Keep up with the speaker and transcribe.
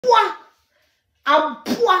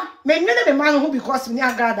Abua, me nene me man who because me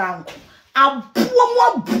agradaa. Abua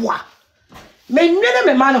mo bua. Me nene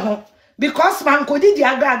me man who because man ko di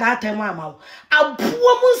agradaa time ama.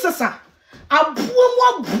 Abua mo sesa. Abua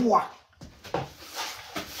mo bua.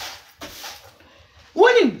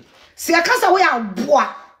 Woni, si akasa we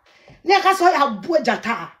abua. Ne akasa we abua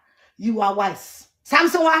jata. You are wise.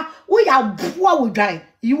 Samsewaa, we abua we die.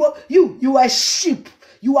 You are sheep.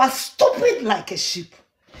 You are stupid like a sheep.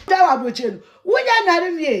 There are brochen. When you are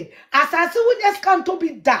married, asase we just can't to be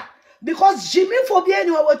that because Jimmy for be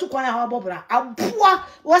anywhere we to kwan ha bobra. Abua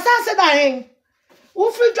was answer that hen. Wo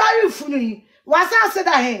free drive funu. Was answer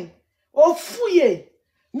that hen. O fuye.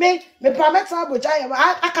 Me promise abrocha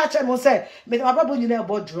I catch him say me my babu nyina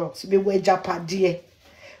about drugs. Me we japade.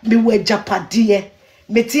 Me we japade.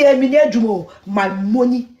 Me tie me adwumo. My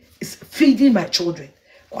money is feeding my children.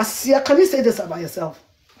 Kwasia, can you say this about yourself?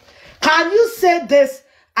 Can you say this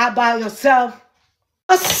about yourself?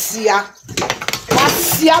 Kwasia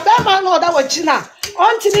be man no da wachina.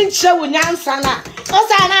 Ontini nche wo nyansa na.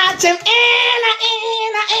 Osana achem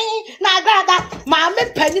na Agraada. Ma me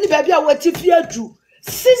panini baby a wati fi adu.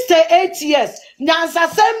 68 years. Nyansa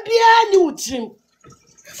sembia ni utrim.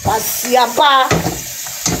 Kwasia ba.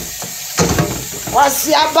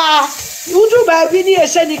 Udu baby ni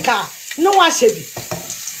eshenika. No wa shebi.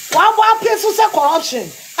 Wa place say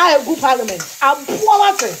corruption. I a good parliament. I'm poor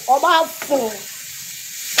about phone.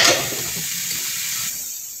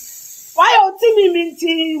 Why you team me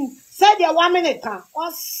team? Said you 1 minute.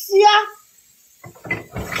 What's here?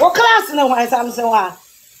 What class no why Samsewaa?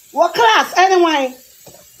 What class anyway?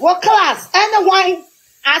 What class anyway?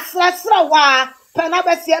 Asra wa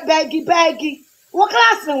penabesi baggy. What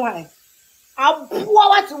class no why? I'm poor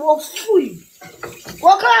what to free.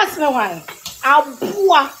 What class no why? I'm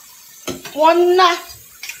poor. One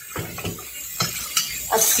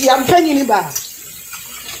I'm penny ni ba.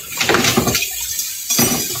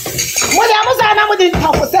 Mo ya mo sa na mo din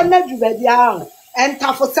ta for sem na du ba dia en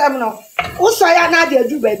ta for sem no. Wo so ya na de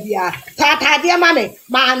du ba dia. Ta de ma me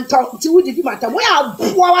ma nto ti wo didi mata. Mo ya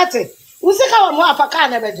bua wate. Wo se ka wa mo afaka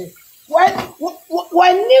na be de.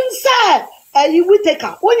 When nim say you we take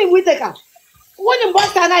her. When we take her. When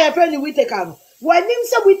Bosam na your friend we take her. When nim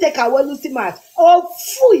say we take her when you see match. Oh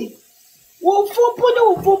fui. Wo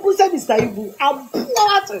fompo se Mr. Ibu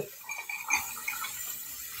abua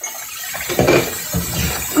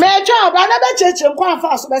me job na be cheche nkwa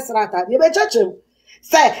afa so be srata be cheche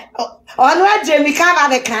say onu aje mi ka ba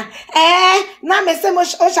neka na me se mo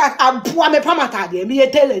sha abua me pamata de me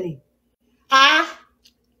yeteleni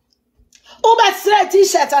o be sra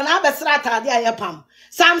t-shirt na be srata de ayepam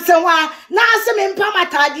Samsewaa na se me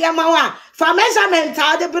pamata de ma wa fa measurement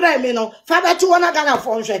ade bre me no fa betu wona Ghana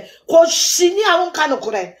fonhwe ko shini a wonka no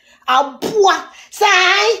kore abua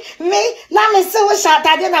sai me na me se wo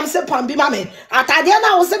shatade na me se pambi ma me atade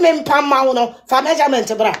na wo se me mpam ma wo no fa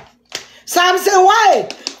measurement bra Samsewaa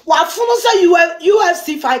wa funu se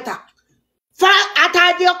UFC fighter fa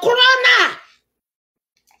atade corona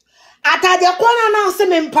na se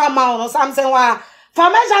me mpam ma wo no Samsewaa fa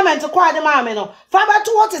measurement kwa de ma me no fa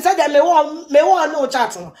betu what say dem me won no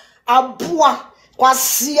chat no abua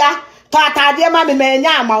kwasia tatade ma me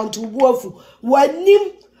manya amount ubuafu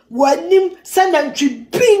wanim senantwi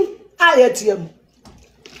bin ayetiam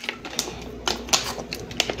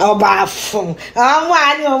obafun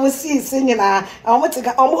anwani o musisi nyina o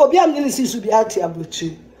mutika o obi am ni sisu bi ati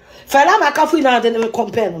abrochi fela makafu ina de me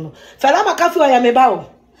compare no fela makafu o ya me ba o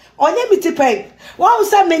onye mitipen wa o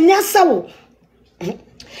sa menya sawo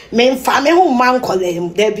me mfa me hu man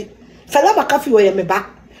kolem debi fela makafu o ya me ba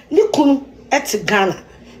ni kunu et Ghana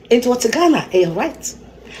into what Ghana right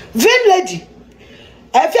vim lady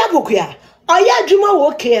Afia bokuya oya adwuma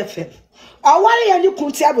wo KFM oware ya ni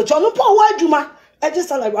kunti abocho no po wo adwuma e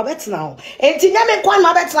just like Robert now enti nyame kwan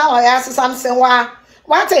ma bet now ya Samsewaa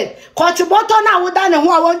wate kwati boto na wo da ne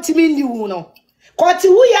ho a wontimi ndi wu no kwati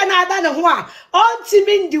wu ya na da ne ho a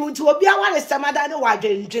ontimi ndi wu nti obi aware semada ne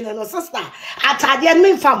wadwendwene no sister atade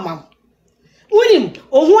me mfa mam unim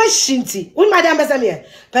ohu ashinti un madam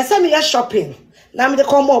besame ya shopping na me de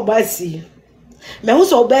come obasi me hu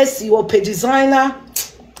so obasi o pe designer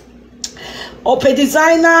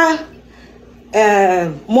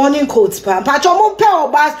morning coats pa cho mo pe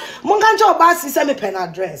obas mo kan cho obasi se me pen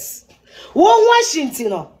address wo hu ashinti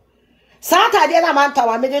no Saturday na manta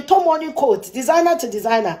wa me de to morning coat designer to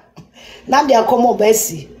designer na me come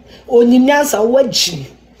obasi onimnyansa waji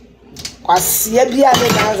kwasia bia de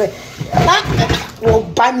na wo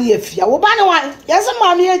bani afia wo bani wan yes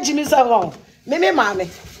mama e jimi se won me mama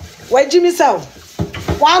we jimi se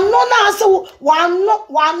One no na so one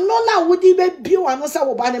no na wudi be one no sa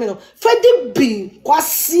wo ba ne no. Fedi bi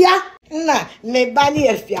kwasia na me ba ne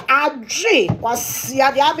afia. Adre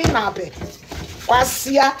kwasia de abi na be.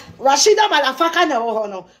 Kwasia Rashida malafaka na ho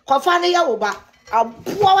no. Kofa ne ya wo ba.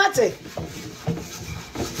 Aboa wate.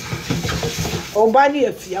 Oba ne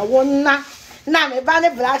afia wonna na me ba ne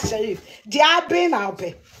black sheriff. De abi na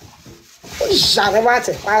be. Jare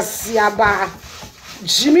wate kwasia ba.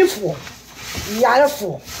 Jimmy fo.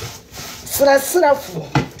 Yarefo. Srasrafo.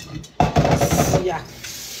 Yeah.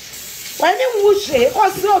 When you wish,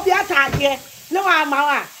 cause no be atade. No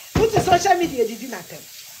amawa. Put the social media did nothing.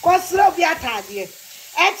 Cause no be atade.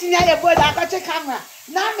 Etinya ye boy da ka camera.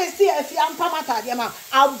 Na me see if am pamatade ma.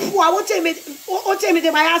 Aboa what me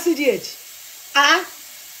de my ACDH. Ah?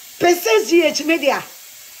 Pieces GH media.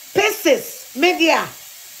 Pieces media.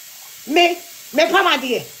 Me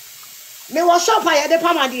pamade. Me was shop ya de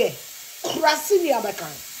pamade. Kurasinia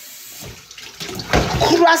bekan.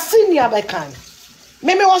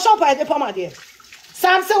 Me was shop by the pomade.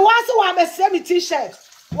 Samsewaa so wa be semi t-shirt.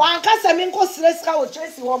 Wan ka se me nko sreska o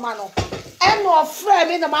Tracy woman no. E no frɛ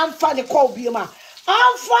me na man fa de call bi ma.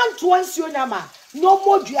 Am fan to ansuo nyama. No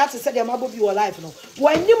more dua to say dem abo bi your life no.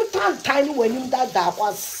 Wanim tantan no wanim dada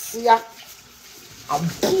kwasia.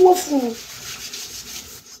 Abuofu.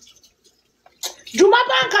 Juma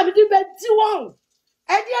banka bi di beti won.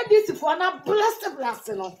 And this for na blessed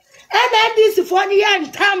no. And this for ni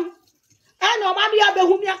yantam. And o mami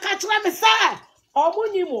abehumi akatra me say.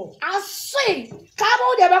 Omunimo. Asay.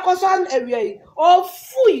 Kamo de bekoso area. O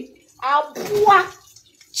fui. Aboa.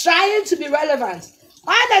 Trying to be relevant.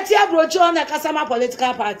 Why that here broach on a Kasama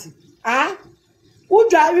political party? Ah? Who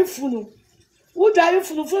drive funu? Who drive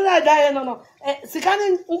funu? Funu die no.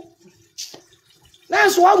 Sikani.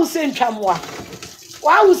 That's what we say in Chamwa.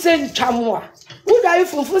 Why we say in Chamwa? Who are you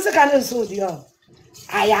from Fusakan so dear?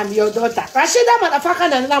 I am your daughter. Rashida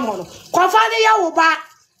motherfucker and Namono. Kwafani Yawoba.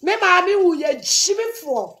 Me mammy who ye Jimmy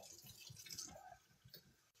for.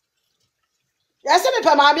 Yes, me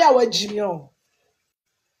Pamabia wa Jimmy.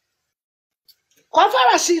 Kwafa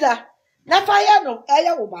Rashida. Nafayano,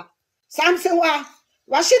 Ayawoba. Samsewaa.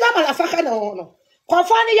 Rashida motherfucker no.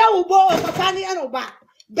 Kwafani Yawobo, Kwafani Anoba.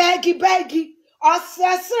 Beggy.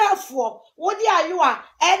 Osresrefo wodi ayiwa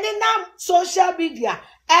ene nam social media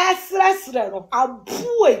esresre no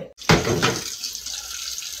abue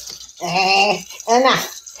ena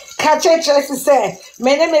kacheche say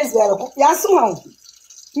my name is Belo yasuma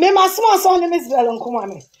me masuma so name is Belo nkoma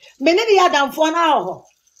me ne ya damfo na ho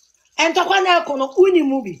entokwa na ekono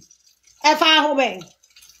unimu bi efa ho ben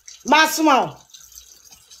masuma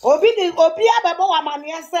obi abebo wa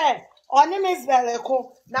mane say oni Miss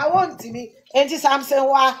Beleko na wonti mi enti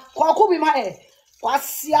Samsewaa Kwaku bi ma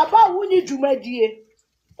kwasiaba wuni dwumadie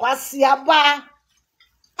kwasiaba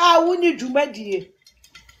a wuni dwumadie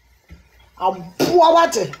aboa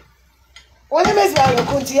wate oni Miss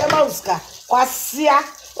Beleko nti e ma uska kwasia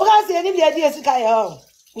o ga se enim de die sika ye ho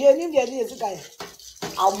enim de die sika ye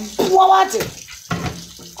aboa wate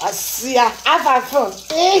kwasia afafon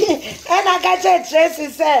and I got Tracy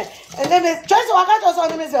said and then Tracy waka to so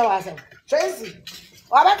ni Miss Beleko Tracy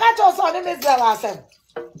wabaka to so ni Miss Beleko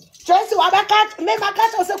Tracy wabaka me maka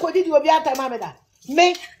to se kodi di obi atama me da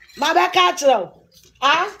me mabaka tro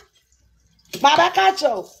ah mabaka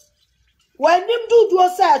tro wanim dudu o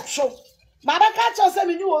se tro mabaka tro se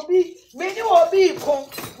me ni obi ko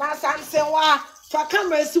na Samsewaa fa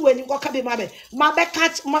camera si wani ko ka be mabe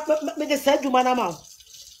mabaka me de se duma na ma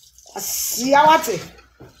asia wate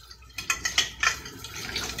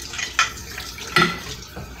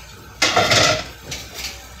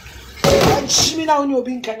Shimi na onye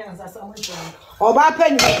obi nkanya asasa mwecho oba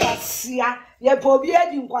penyu kwasia ye po obi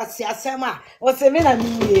edi nkwasia sema o se me na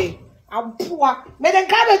miye aboa me de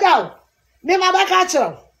nka be dawo me mabaka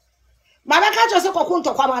chiro se Kwaku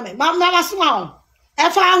ntokwa ma me mam na masoma ho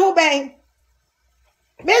efa ho ben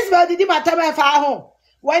Miss Bell didi mataba efa ho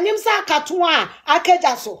wanim sa kato a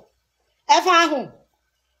akeja so efa ho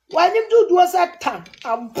wanim dudu se tan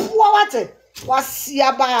aboa wate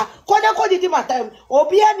wasiaba kone ko didi matam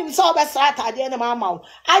obi anim so obesra atade na mama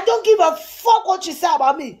I don't give a fuck what you say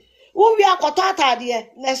about me who we akoto atade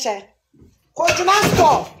na hye ko tuna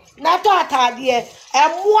store na to atade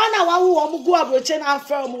emmoa na wawo omu gu abroche na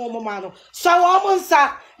afra omu ma no so omu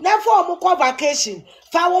nsa na for omu ko vacation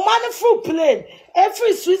fa wo man through plane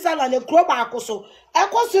every Switzerland e kro ba akoso e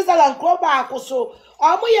ko Switzerland kro ba akoso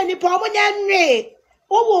omu ye nipa omu nya nwe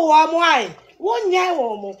owo omu ai wonye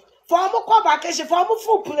omu for mo vacation for mo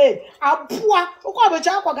full plane aboa ukwa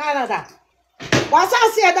becha kwa Ghana da wasa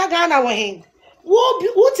se da Ghana wo hen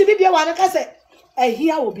wo ti bi bia wa ka se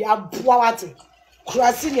ehia obi aboa wate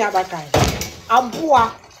Kurasini abakai.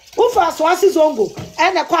 Abua. Ufa swasi zongo.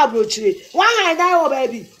 Ene kwa brochire. Wa han dai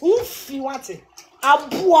baby. Ufi wate.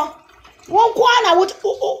 Abua. Won kwa na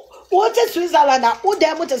what Switzerland na wo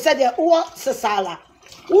dem to say the wo sesala.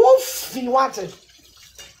 Ufi wate.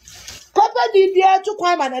 Kope di dia tu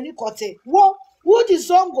kwa manani kote. Wo di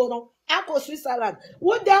zongo no. Ako Switzerland.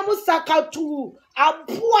 Wo dem saka tu.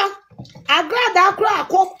 Abua. Agrada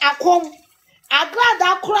akom.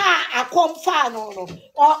 Agraada akom fa no.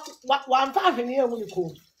 O wan fa hwene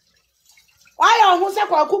emuniko. Why who say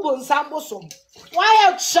Kwaku bonsam bosom?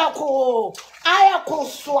 Why chako? Aya ko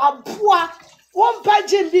so aboa. Won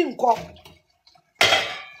pagye bi nko.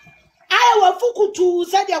 Aya wafukutu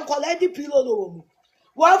said the collect pillow no.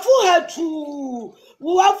 Wafu hatu.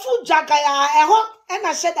 Wafu jagaya eho e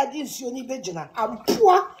na shed that this you ni begina.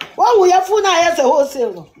 Aboa. Wa wo yafu na yes e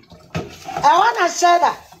wholesale no. E na shed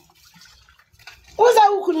that.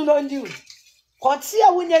 Uza ukunu no ndiu.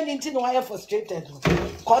 Kotia wunye ninti no why frustrated no.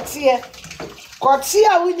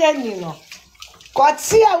 Kotia wunye nino.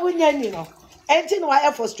 Kotia wunye nino. Enti no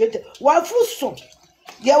why frustrated. Wafu so.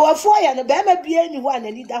 Ye wafu ya no be ma bia ni ho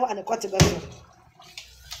anani da ho an kote be so.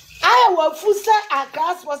 Aya wafu sa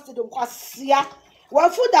akas was to kwasia.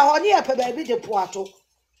 Wafu da ho ne e pe ba bi de poato.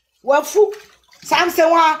 Wafu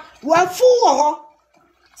Samsewaa wafu wo ho.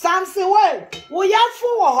 Samsewaa wo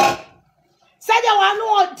yafu wo ho. Said you want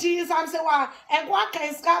no tea, Samsewaa, and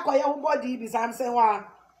Kwaku is car for your body be Samsewaa.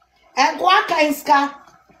 And Kwaku is car,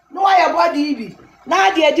 no your body be.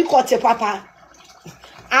 Now dear decote papa.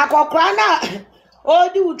 Akokrana, all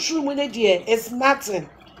do true money dear, it's nothing.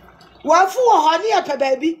 One fool honey up a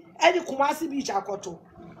baby, and you Kumasi beach akoto.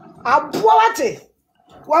 A poate.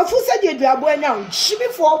 One fool said you'd be a boy now, shimmy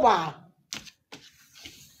for bar.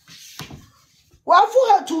 One fool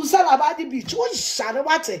had to sell about the beach, what shadow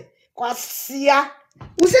water. Kwasia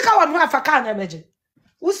usika wa mwa faka na meje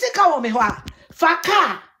usika wa mehwa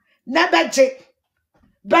faka na beje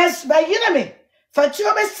bes ba yineme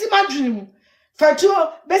fatuo besima dream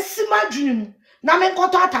fatuo besima dream na me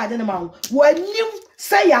nkoto atade ne ma wanim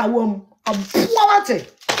se ya wom aboa wate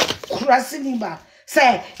kurasini ba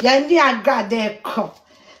se ya ndi agade ko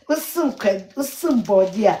usim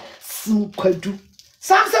body a simkwadu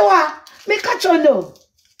Samsewaa me catch on no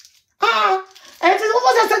and it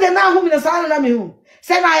was said the now home in the salon. I mean,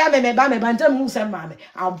 said I am a mammy, bantam who said mammy.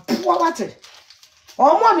 I'll pour water.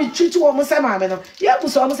 Or mommy treat you almost a mammy. You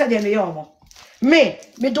was almost said in the yomo. Me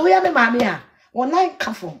do ya me mammy. One night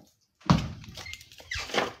come from.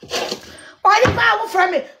 Why if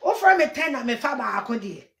I offer me 10 at me father, I could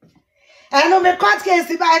dear. I know me court case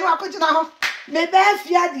if I know I could now. Me bear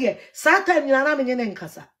fear dear. Saturn you are not in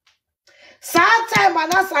Casa. Saturn, my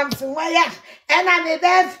Samsewaa, and I may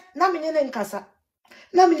bear no meaning in Casa.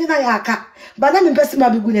 Na mjina yaka ba na mpesi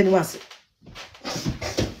mabigu ne nwase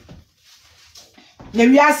na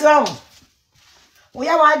wiase ho wo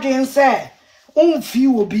ya wadwen se umfi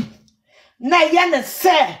obi na ye ne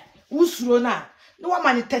se usuro na wa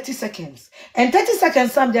mani 30 seconds and 30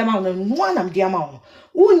 seconds sam dia ma no anam dia ma no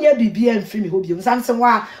unya bibia mfi mi ho biom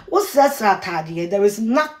Samsewaa wo sesra tade there is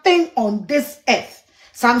nothing on this earth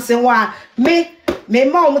Samsewaa me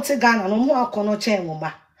ma omuti Ghana no mo akono chen wo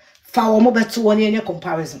ma fa wo mo beto woni any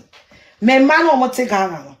comparison me man wo mo te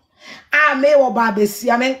Ghana no a me wo ba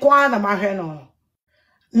besia me nkwa na mahwe no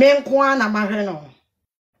me nkwa na mahwe no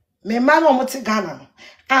me man wo mo te Ghana no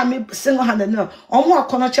a me single handed no omo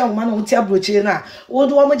akono che wo ma no wo te abrochi na wo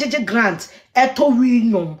do wo mo jeje grant eto wi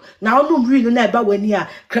no na onu wi no na eba wani a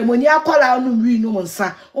kremoni akwala onu wi no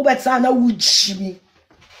nsa wo beta na wujimi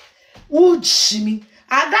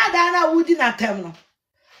agada na wudi na tem no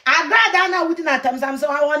agradaa wudi na tam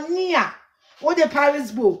Samsewaa wonia wo de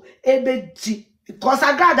Paris bowl ebedi because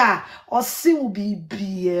agradaa osi will be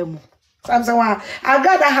biem Samsewaa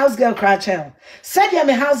agradaa house girl cry channel said ya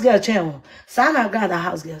me house girl channel sana agradaa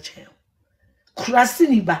house girl channel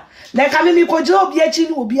kurasini ba na ka me kojira obi achi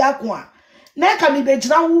ni obi ako a na ka me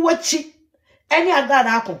bejira wo wachi eni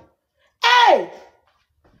agradaa ako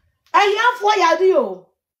ahiafo yade o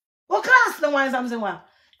wo class na wan Samsewaa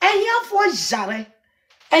ahiafo jare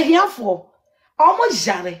ehiafo omo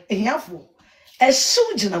jare ehiafo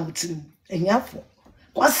esujina mutirim ehiafo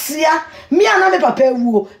kwasia mi ana me papa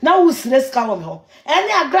ewuo na wo sire ska wo me ho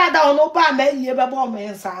ene agradaa ono ba ma yie be bo me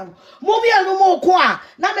nsa no mo bi anu mo ko a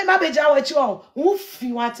na me ma beja wachi wo wo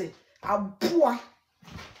fi wate aboa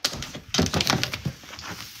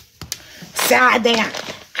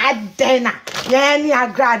adena yani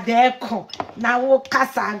agradaa ko na wo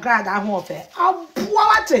kasa agradaa ho fe aboa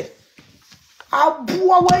wate Abu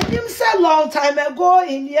when him say long time ago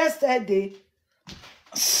in yesterday.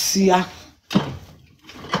 Sia.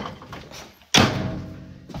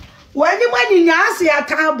 when you money as ya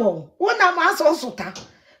table, one am as also ta.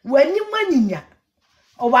 When you money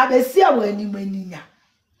or what they see when you money.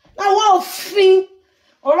 Now, what free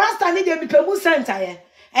or rasta need to be pemu center.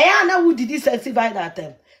 I know who did this sexy vider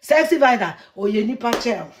them. Sexy vider or you need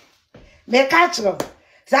patchel. Me catch them.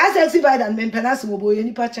 Sexy vider and men penas will you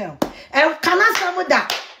need patchel. And cannot some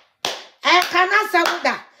that. I cannot some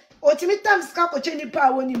that. Ultimately, scalp or change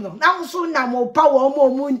power. Now, soon now more power more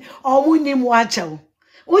moon or moon him watch.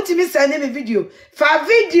 Ultimately, send him a video. For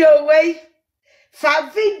video way.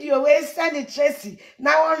 For video way send it Tracy.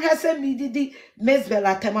 Now on has sent me did Miss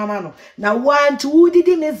Bella Temamano. Now 1 2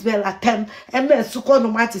 did Miss Bella Tem and Miss Suko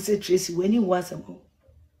no matter say Tracy when he was a mom.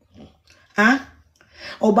 Huh?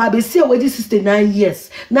 Oh, Baby, see already 69 years.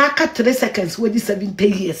 Now cut 3 seconds with 70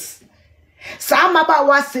 years. Some about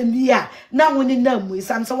was in year. Now when in them with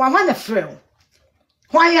some so I want a friend.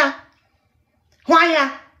 Why?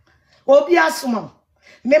 Obi asumam.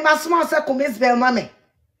 Me masumam say ko Miss Bella mame.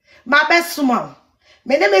 My best sumam.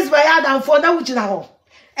 My name is Bayad and for now which now.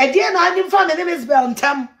 A dear no I didn't find the name is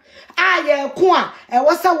Beltam. Ah, yeah, Kwa, and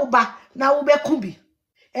what's a uba now be kubi.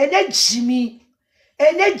 And then Jimmy,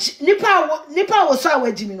 and then Nipa was so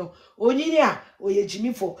where Jimmy no. Oninia, or ye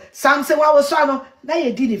Jimmy for. Samsewaa was so now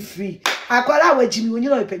you did it free. I call out where Jimmy when you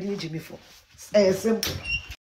know you pay Jimmy for. Simple.